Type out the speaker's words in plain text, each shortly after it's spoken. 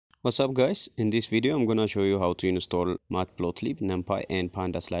What's up guys, in this video I'm gonna show you how to install matplotlib, numpy and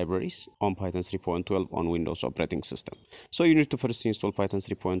pandas libraries on Python 3.12 on Windows operating system. So you need to first install Python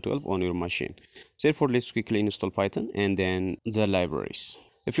 3.12 on your machine. Therefore let's quickly install Python and then the libraries.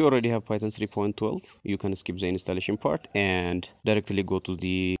 If you already have Python 3.12 you can skip the installation part and directly go to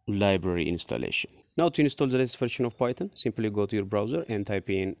the library installation. Now to install the latest version of Python, simply go to your browser and type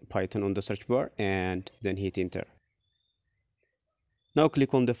in Python on the search bar and then hit enter. Now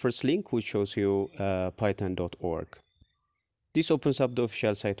click on the first link which shows you python.org. This opens up the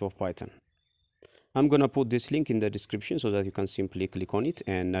official site of Python. I'm gonna put this link in the description so that you can simply click on it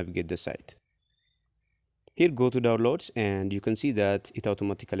and navigate the site. Here go to downloads and you can see that it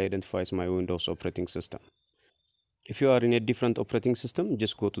automatically identifies my Windows operating system. If you are in a different operating system,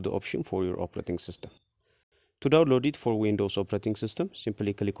 just go to the option for your operating system. To download it for Windows operating system,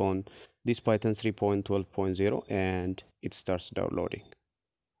 simply click on this Python 3.12.0 and it starts downloading.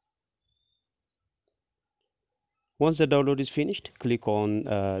 Once the download is finished, click on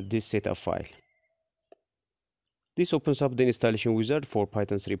this setup file. This opens up the installation wizard for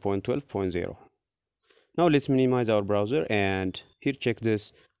Python 3.12.0. Now let's minimize our browser and here check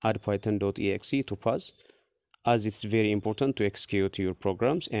this add python.exe to pause, as it's very important to execute your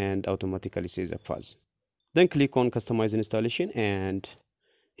programs and automatically save the pause. Then click on customize installation and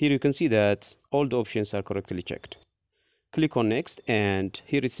here you can see that all the options are correctly checked. Click on next and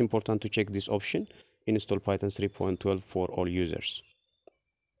here it's important to check this option, install Python 3.12 for all users.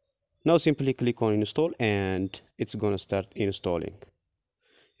 Now simply click on install and it's gonna start installing.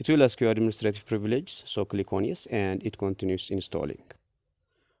 It will ask you administrative privileges, so click on yes and it continues installing.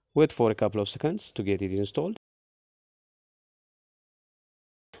 Wait for a couple of seconds to get it installed.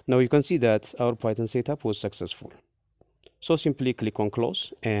 Now you can see that our Python setup was successful. So simply click on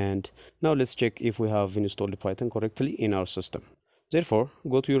close and now let's check if we have installed Python correctly in our system. Therefore,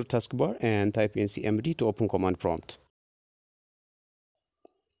 go to your taskbar and type in cmd to open command prompt.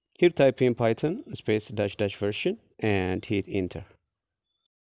 Here type in python space -- version and hit enter.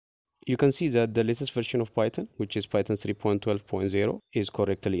 You can see that the latest version of Python, which is Python 3.12.0, is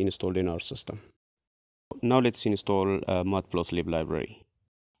correctly installed in our system. Now let's install matplotlib library.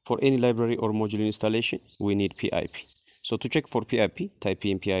 For any library or module installation, we need pip. So to check for pip, type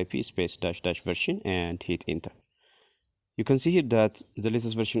in pip space -- version and hit enter. You can see here that the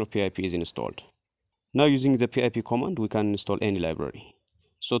latest version of pip is installed. Now using the pip command, we can install any library.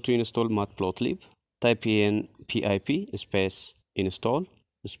 So to install matplotlib, type in pip space install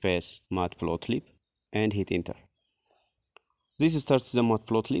space matplotlib and hit enter. This starts the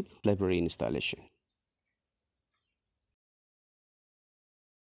matplotlib library installation.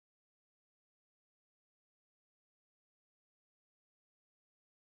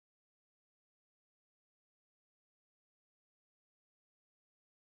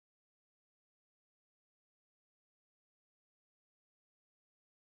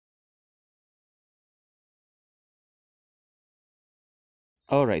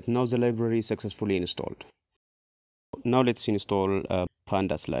 Alright, now the library is successfully installed. Now let's install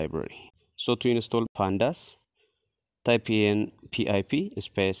pandas library. So to install pandas, type in pip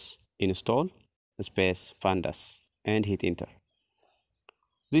space install space pandas and hit enter.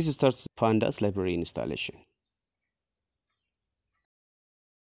 This starts pandas library installation.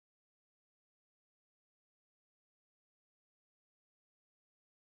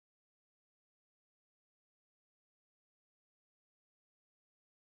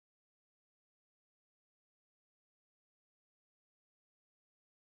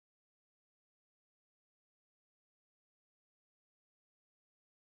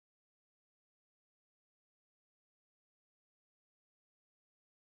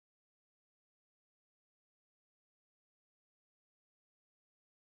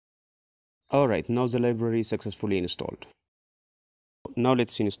 Alright, now the library is successfully installed. Now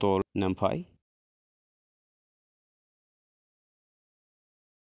let's install numpy.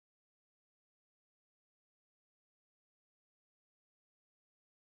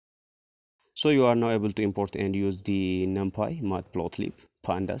 So you are now able to import and use the numpy, matplotlib,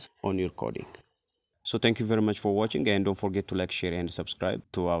 pandas on your coding. So thank you very much for watching and don't forget to like, share and subscribe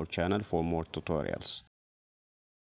to our channel for more tutorials.